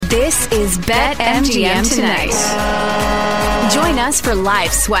This is BetMGM Tonight. Join us for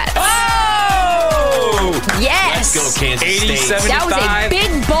live sweats. Oh! Yes! Let's go, Kansas State. 80-75. That was a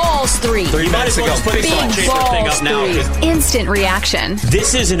big balls three. 3 minutes ago. Big balls three. Instant reaction.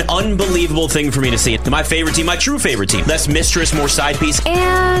 This is an unbelievable thing for me to see. My favorite team, my true favorite team. Less mistress, more side piece.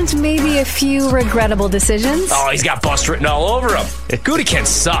 And maybe a few regrettable decisions. Oh, he's got bust written all over him. Gutekunst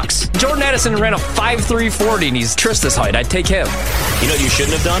sucks. Jordan Addison ran a 5.3 40, and he's Trista's height. I'd take him. You know what you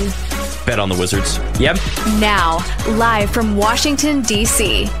shouldn't have done? Bet on the Wizards. Yep. Now, live from Washington,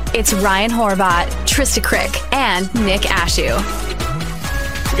 D.C., it's Ryan Horvath, Trista Crick, and Nick Ashew.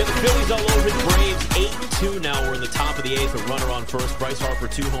 We got the Phillies all over the Braves. 8-2 now. We're in the top of the eighth. A runner on first. Bryce Harper,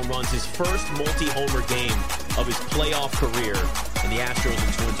 2 home runs. His first multi-homer game of his playoff career. And the Astros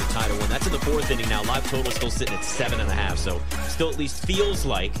and Twins are tied at 1. That's in the 4th inning now. Live total still sitting at 7.5. So still at least feels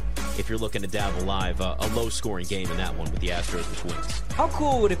like, if you're looking to dabble live, a low-scoring game in that one with the Astros and Twins. How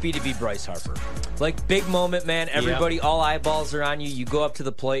cool would it be to be Bryce Harper? Like, big moment, man. Everybody, all eyeballs are on you. You go up to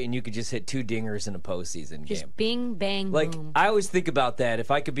the plate, and you could just hit 2 dingers in a postseason game. Just bing, bang, like, boom. I always think about that.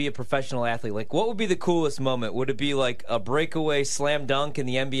 If I could be a professional athlete, like, what would be the coolest moment? Would it be, like, a breakaway slam dunk in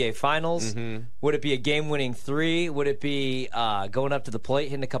the NBA Finals? Mm-hmm. Would it be a game-winning 3? Would it be going up to the plate,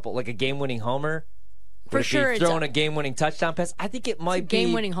 hitting like a game-winning homer? For sure. Throwing a game-winning touchdown pass? I think it might be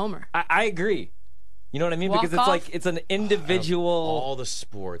game-winning homer. I agree. You know what I mean? Walk because it's off? like it's an individual. All the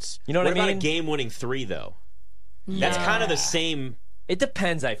sports. You know what I mean? What about a game-winning 3, though? That's kind of the same. It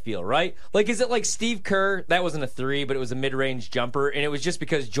depends, I feel, right? Like, is it like Steve Kerr? That wasn't a 3, but it was a mid-range jumper, and it was just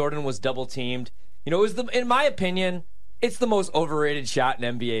because Jordan was double-teamed. You know, it was in my opinion, it's the most overrated shot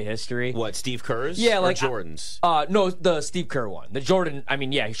in NBA history. What, Steve Kerr's? Yeah, or like Jordan's? No, the Steve Kerr one. The Jordan, I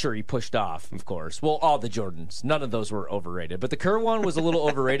mean, yeah, sure, he pushed off, of course. Well, all the Jordans. None of those were overrated. But the Kerr one was a little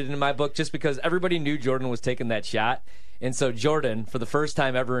overrated in my book just because everybody knew Jordan was taking that shot. And so Jordan, for the first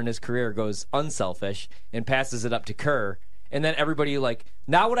time ever in his career, goes unselfish and passes it up to Kerr. And then everybody, like,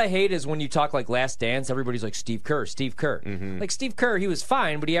 now what I hate is when you talk like Last Dance, everybody's like, Steve Kerr, Steve Kerr. Mm-hmm. Like, Steve Kerr, he was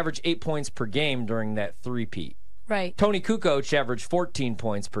fine, but he averaged 8 points per game during that three-peat. Right. Tony Kukoc averaged 14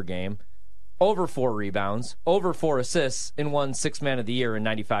 points per game, over 4 rebounds, over 4 assists, and won 6th Man of the Year in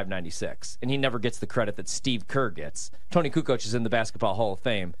 95-96. And he never gets the credit that Steve Kerr gets. Tony Kukoc is in the Basketball Hall of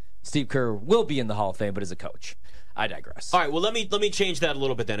Fame. Steve Kerr will be in the Hall of Fame, but as a coach. I digress. All right, well, let me change that a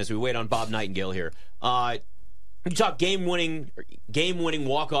little bit then as we wait on Bob Nightengale here. You talk game-winning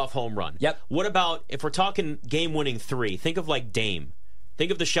walk-off home run. Yep. What about, if we're talking game-winning 3, think of like Dame. Think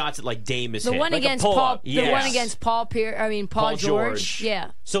of the shots that like Dame is The hit. one like against Paul. The one against Paul George.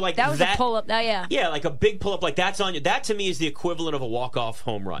 Yeah. So like that was a pull-up. Yeah. Yeah, like a big pull-up. Like that's on you. That to me is the equivalent of a walk-off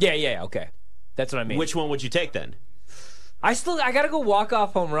home run. Yeah, okay. That's what I mean. Which one would you take then? I gotta go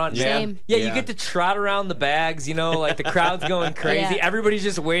walk-off home run, man. Same. Yeah, you get to trot around the bags, you know, like the crowd's going crazy. Yeah. Everybody's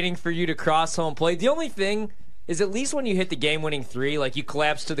just waiting for you to cross home plate. The only thing is, at least when you hit the game-winning 3, like you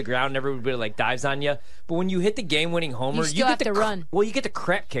collapse to the ground and everybody like dives on you. But when you hit the game-winning homer, You still get have to run. Well, you get the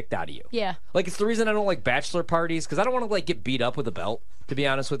crap kicked out of you. Yeah. Like, it's the reason I don't like bachelor parties, because I don't want to like get beat up with a belt, to be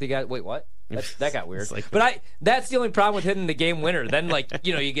honest with you guys. Wait, what? That got weird. That's the only problem with hitting the game winner. Then, like,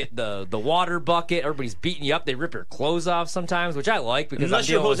 you know, you get the water bucket. Everybody's beating you up. They rip your clothes off sometimes, which I like because Unless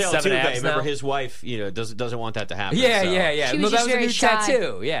I'm you're dealing with Jose 7 Altuve, abs remember now. his wife, you know, doesn't want that to happen. Yeah. She No, was that just was a very new shy.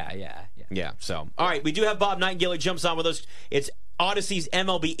 tattoo. Yeah. So, all right, we do have Bob Nightengale. He jumps on with us. It's Odyssey's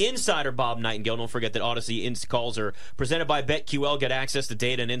MLB insider, Bob Nightengale. Don't forget that Odyssey calls are presented by BetQL. Get access to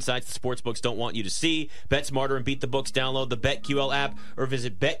data and insights the sportsbooks don't want you to see. Bet smarter and beat the books. Download the BetQL app or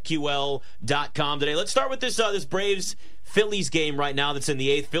visit BetQL.com today. Let's start with this Braves-Phillies game right now that's in the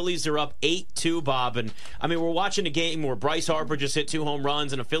 8th. Phillies are up 8-2, Bob. And, I mean, we're watching a game where Bryce Harper just hit 2 home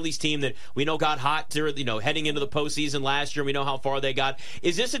runs and a Phillies team that we know got hot, you know, heading into the postseason last year. We know how far they got.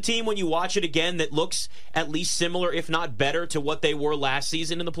 Is this a team, when you watch it again, that looks at least similar, if not better, to what they were last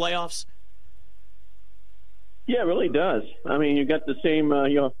season in the playoffs? Yeah, it really does. I mean, you got the same,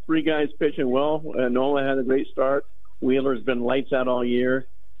 3 guys pitching well. Nola had a great start. Wheeler's been lights out all year.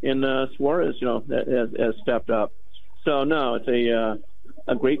 And Suarez, has stepped up. So, no, it's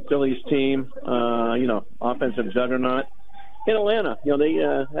a great Phillies team, offensive juggernaut. In Atlanta, they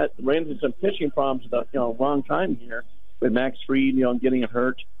ran into some pitching problems at the wrong time here with Max Fried, getting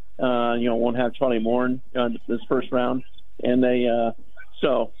hurt. Won't have Charlie Morton this first round. And they I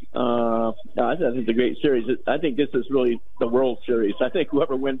think it's a great series. I think this is really the World Series. I think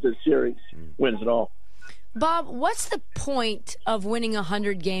whoever wins this series wins it all. Bob, what's the point of winning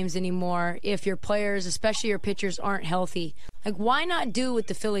 100 games anymore if your players, especially your pitchers, aren't healthy? Like, why not do what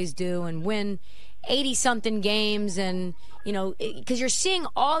the Phillies do and win 80-something games? And, because you're seeing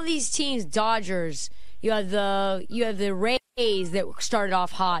all these teams, Dodgers, you have the Rays. A's that started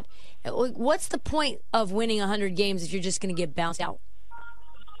off hot. What's the point of winning 100 games if you're just going to get bounced out?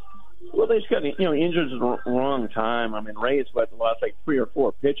 Well, they just got injured at the wrong time. I mean, Rays lost like 3 or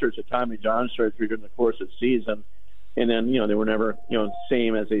 4 pitchers at Tommy John surgery during the course of the season, and then they were never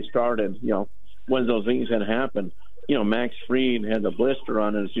same as they started. When those things had happened. Max Fried had the blister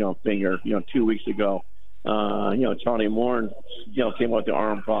on his finger 2 weeks ago. Charlie Morton came out with the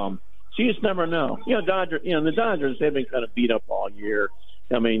arm problem. So you just never know. The Dodgers, they've been kind of beat up all year.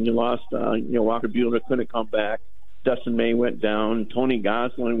 I mean, you lost Walker Buehler couldn't come back. Dustin May went down. Tony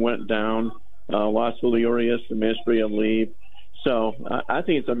Gosselin went down. Lost Julio Urias, the mystery of leave. So I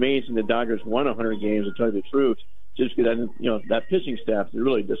think it's amazing the Dodgers won 100 games, to tell you the truth, just because that pitching staff is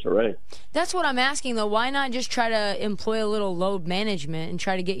really disarray. That's what I'm asking, though. Why not just try to employ a little load management and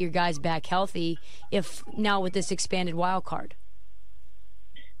try to get your guys back healthy if now with this expanded wild card?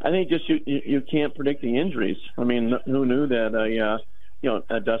 I think just you can't predict the injuries. I mean, who knew that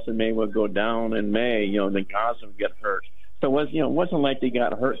Dustin May would go down in May, then Gosselin would get hurt. So it wasn't like they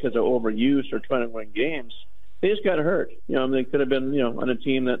got hurt because of overuse or trying to win games. They just got hurt. They could have been, on a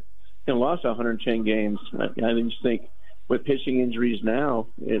team that lost 110 games. I just think with pitching injuries now,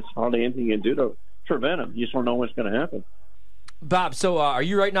 it's hardly anything you can do to prevent them. You just don't know what's going to happen. Bob, so are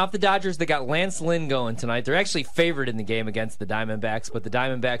you writing off the Dodgers? They got Lance Lynn going tonight. They're actually favored in the game against the Diamondbacks, but the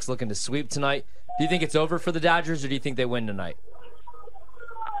Diamondbacks looking to sweep tonight. Do you think it's over for the Dodgers, or do you think they win tonight?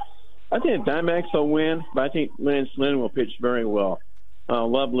 I think the Diamondbacks will win, but I think Lance Lynn will pitch very well.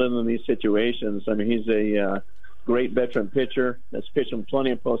 Love Lynn in these situations. I mean, he's a great veteran pitcher that's pitched in plenty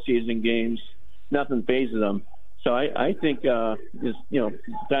of postseason games. Nothing phases him. So I think,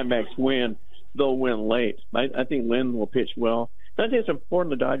 Diamondbacks win. They'll win late. I think Lynn will pitch well. And I think it's important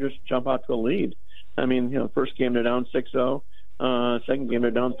the Dodgers jump out to a lead. I mean, first game they're down 6-0. Second game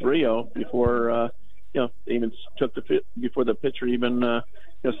they're down 3-0 before they even before the pitcher even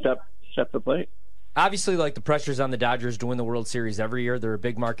stepped the plate. Obviously, like, the pressure's on the Dodgers to win the World Series every year. They're a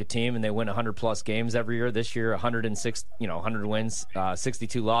big market team, and they win 100-plus games every year. This year, 106, 100 wins,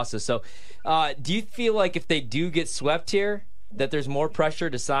 62 losses. So do you feel like if they do get swept here, that there's more pressure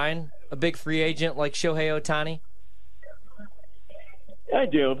to sign a big free agent like Shohei Ohtani? I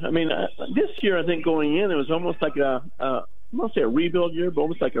do. I mean, this year, I think going in, it was almost like I won't say a rebuild year, but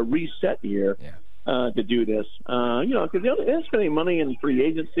almost like a reset year. Yeah. To do this, because they didn't spend any money in free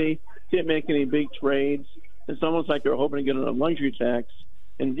agency, didn't make any big trades. It's almost like they're hoping to get a luxury tax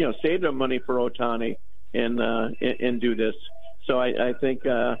and save their money for Ohtani and do this. So I think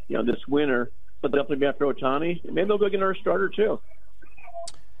this winter, but they'll be after Ohtani. Maybe they'll go get another starter too.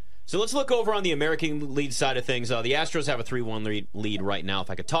 So let's look over on the American League side of things. The Astros have a 3-1 lead right now. If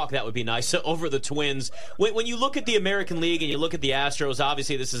I could talk, that would be nice. Over the Twins. When you look at the American League and you look at the Astros,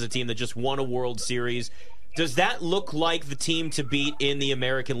 obviously this is a team that just won a World Series. Does that look like the team to beat in the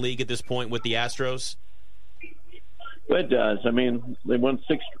American League at this point with the Astros? It does. I mean, they've been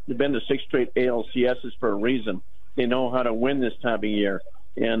to 6 straight ALCSs for a reason. They know how to win this time of year,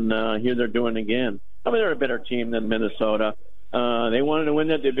 and here they're doing it again. I mean, they're a better team than Minnesota. They wanted to win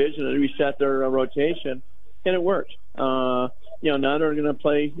that division and reset their rotation, and it worked. Now they're going to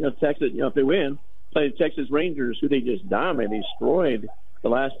play Texas. If they win, play the Texas Rangers, who they just dominated, destroyed the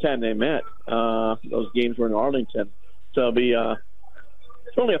last time they met. Those games were in Arlington, so it'll be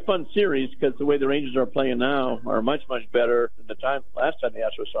it's only a fun series because the way the Rangers are playing now are much better than the last time the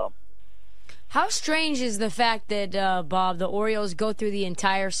Astros saw them. How strange is the fact that, Bob, the Orioles go through the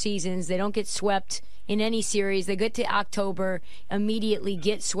entire seasons, they don't get swept in any series, they get to October, immediately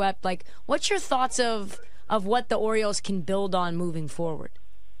get swept. Like, what's your thoughts of what the Orioles can build on moving forward?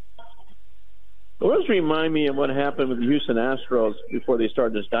 The Orioles remind me of what happened with the Houston Astros before they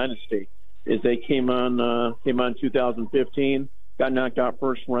started this dynasty. Is they came on 2015, got knocked out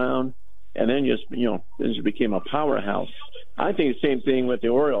first round, and then just became a powerhouse. I think the same thing with the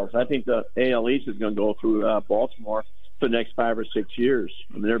Orioles. I think the AL East is going to go through Baltimore for the next 5 or 6 years.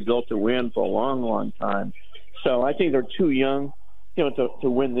 I mean, they're built to win for a long time. So I think they're too young, to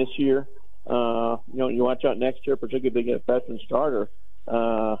win this year. You watch out next year, particularly if they get a veteran starter.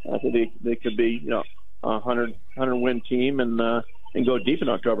 I think they could be, a 100-win team and go deep in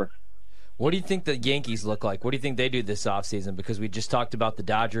October. What do you think the Yankees look like? What do you think they do this offseason? Because we just talked about the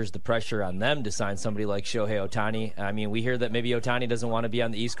Dodgers, the pressure on them to sign somebody like Shohei Ohtani. I mean, we hear that maybe Ohtani doesn't want to be on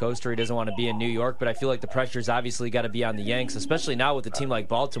the East Coast or he doesn't want to be in New York, but I feel like the pressure's obviously got to be on the Yanks, especially now with a team like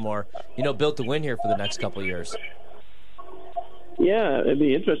Baltimore, built to win here for the next couple of years. Yeah, it'd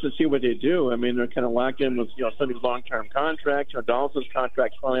be interesting to see what they do. I mean, they're kind of locked in with some of these long-term contracts. Donaldson's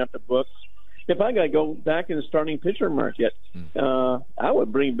contract's falling off the books. If I got to go back in the starting pitcher market, I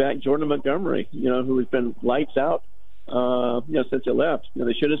would bring back Jordan Montgomery, who has been lights out since he left.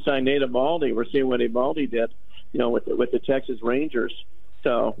 They should have signed Nate Eovaldi. We're seeing what Eovaldi did, with the Texas Rangers.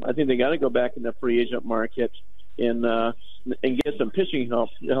 So I think they got to go back in the free agent market and get some pitching help.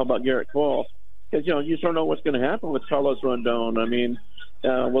 How about Garrett Cole? Because you just don't know what's going to happen with Carlos Rondon. I mean,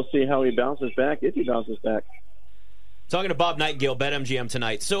 we'll see how he bounces back, if he bounces back. Talking to Bob Nightengale, BetMGM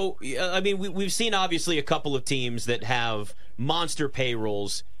tonight. So, we've seen obviously a couple of teams that have monster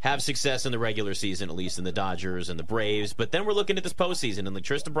payrolls, have success in the regular season, at least in the Dodgers and the Braves. But then we're looking at this postseason, and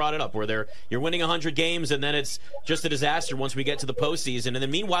Trista brought it up, where you're winning 100 games, and then it's just a disaster once we get to the postseason. And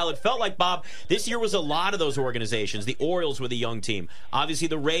then meanwhile, it felt like, Bob, this year was a lot of those organizations. The Orioles with a young team. Obviously,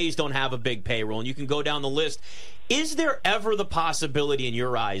 the Rays don't have a big payroll, and you can go down the list. Is there ever the possibility in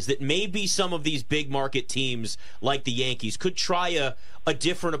your eyes that maybe some of these big market teams like the Yankees could try a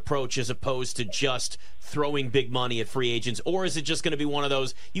different approach as opposed to just throwing big money at free agents? Or is it just going to be one of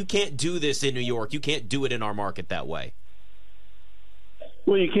those, you can't do this in New York, you can't do it in our market that way?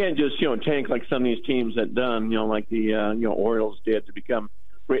 Well, you can't just, tank like some of these teams have done, like the, Orioles did to become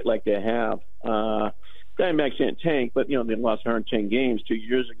great like they have. Diamondbacks didn't tank, but, they lost 110 games 2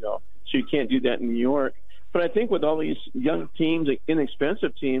 years ago. So you can't do that in New York. But I think with all these young teams,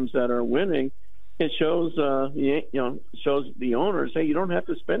 inexpensive teams that are winning, it shows shows the owners, hey, you don't have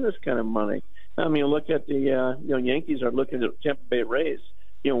to spend this kind of money. I mean, look at the Yankees are looking at Tampa Bay Rays.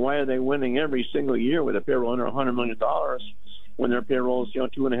 Why are they winning every single year with a payroll under $100 million when their payroll is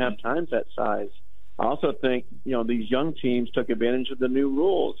 2.5 times that size? I also think these young teams took advantage of the new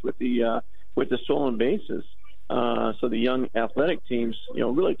rules with the stolen bases. So the young athletic teams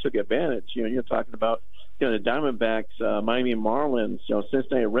really took advantage. You're talking about the Diamondbacks, Miami Marlins,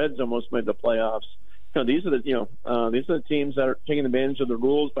 Cincinnati Reds almost made the playoffs. These are the teams that are taking advantage of the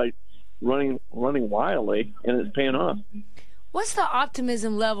rules by running wildly, and it's paying off. What's the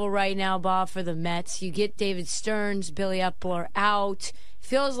optimism level right now, Bob, for the Mets? You get David Stearns, Billy Epler out.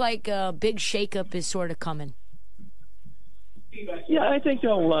 Feels like a big shakeup is sort of coming. Yeah, I think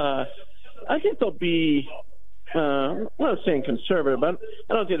they'll be. I'm not saying conservative, but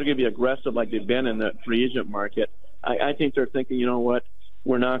I don't think they're going to be aggressive like they've been in the free agent market. I think they're thinking,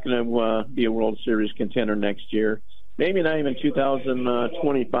 we're not going to be a World Series contender next year. Maybe not even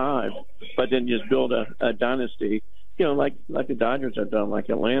 2025, but then just build a dynasty, like the Dodgers have done, like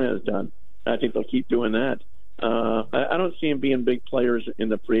Atlanta has done. I think they'll keep doing that. I don't see them being big players in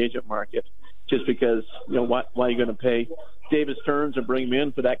the free agent market just because, why are you going to pay David Stearns and bring him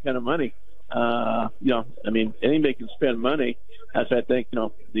in for that kind of money? Anybody can spend money. As I think,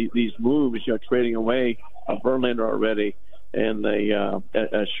 these moves, trading away Verlander already and the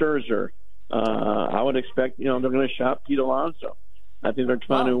Scherzer. I would expect, they're going to shop Pete Alonso. I think they're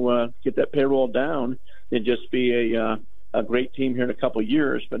trying to get that payroll down and just be a great team here in a couple of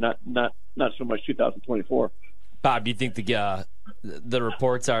years, but not so much 2024. Bob, do you think the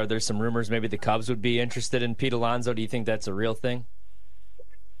reports are there's some rumors maybe the Cubs would be interested in Pete Alonso? Do you think that's a real thing?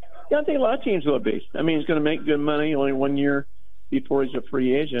 Yeah, I think a lot of teams will be. I mean, he's going to make good money only 1 year before he's a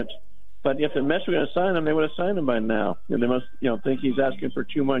free agent. But if the Mets were going to sign him, they would have signed him by now. And they must, think he's asking for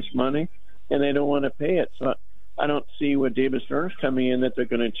too much money, and they don't want to pay it. So I don't see with David Stearns coming in that they're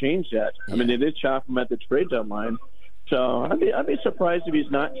going to change that. Yeah. I mean, they did chop him at the trade deadline. So I'd be surprised if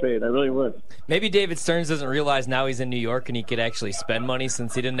he's not traded. I really would. Maybe David Stearns doesn't realize now he's in New York and he could actually spend money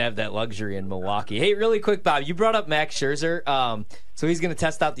since he didn't have that luxury in Milwaukee. Hey, really quick, Bob, you brought up Max Scherzer. So he's going to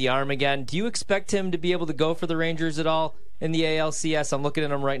test out the arm again. Do you expect him to be able to go for the Rangers at all in the ALCS? I'm looking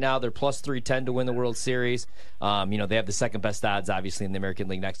at them right now. They're plus 310 to win the World Series. They have the second best odds, obviously, in the American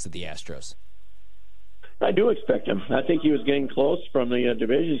League next to the Astros. I do expect him. I think he was getting close from the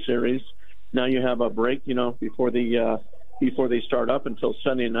division series. Now you have a break, before they start up until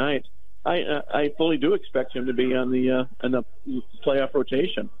Sunday night. I fully do expect him to be on the playoff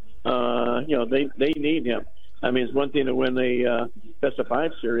rotation. They need him. I mean, it's one thing to win the best of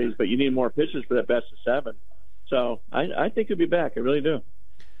 5 series, but you need more pitchers for that best of 7. So I think he'll be back. I really do.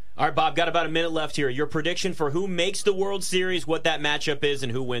 All right, Bob, got about a minute left here. Your prediction for who makes the World Series, what that matchup is,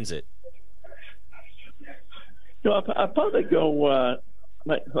 and who wins it? I'll probably go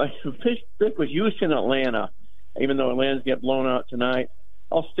pick with Houston, Atlanta. Even though Atlanta's get blown out tonight,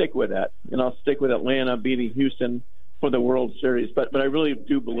 I'll stick with that, and I'll stick with Atlanta beating Houston for the World Series. But I really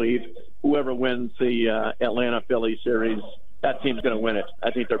do believe whoever wins the Atlanta-Philly series, that team's going to win it.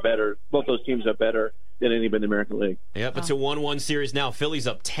 I think they're better. Both those teams are better than anybody in the American League. Yep, it's a 1-1 series now. Philly's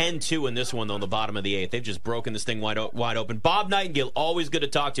up 10-2 in this one, though, in the bottom of the 8th. They've just broken this thing wide open. Bob Nightengale, always good to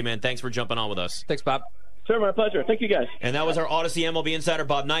talk to you, man. Thanks for jumping on with us. Thanks, Bob. Sir, my pleasure. Thank you, guys. And that was our Odyssey MLB Insider,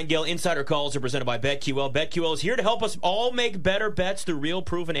 Bob Nightengale. Insider calls are presented by BetQL. BetQL is here to help us all make better bets through real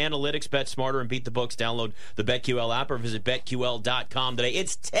proven analytics. Bet smarter and beat the books. Download the BetQL app or visit BetQL.com today.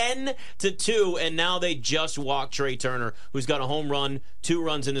 It's 10-2, and now they just walked Trey Turner, who's got a home run, 2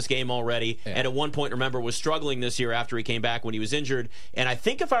 runs in this game already, and at one point, remember, was struggling this year after he came back when he was injured. And I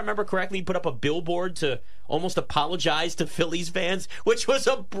think, if I remember correctly, he put up a billboard to almost apologize to Phillies fans, which was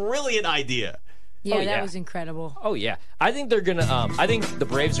a brilliant idea. Yeah, that was incredible. Oh, yeah. I think they're going to I think the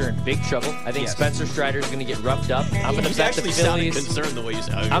Braves are in big trouble. I think Spencer Strider's going to get roughed up. I'm going to bet the Phillies. Concerned the way you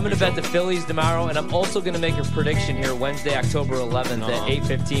said. I'm going to bet the Phillies tomorrow, and I'm also going to make a prediction here Wednesday, October 11th at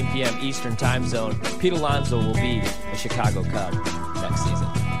 8:15 p.m. Eastern Time Zone. Pete Alonso will be a Chicago Cub next season.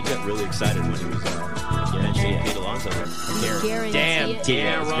 You got really excited when he was mentioning Pete Alonso.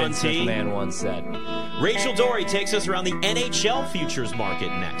 Guarantee. Man once said. Rachel Dory takes us around the NHL futures market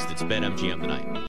next. It's BetMGM tonight.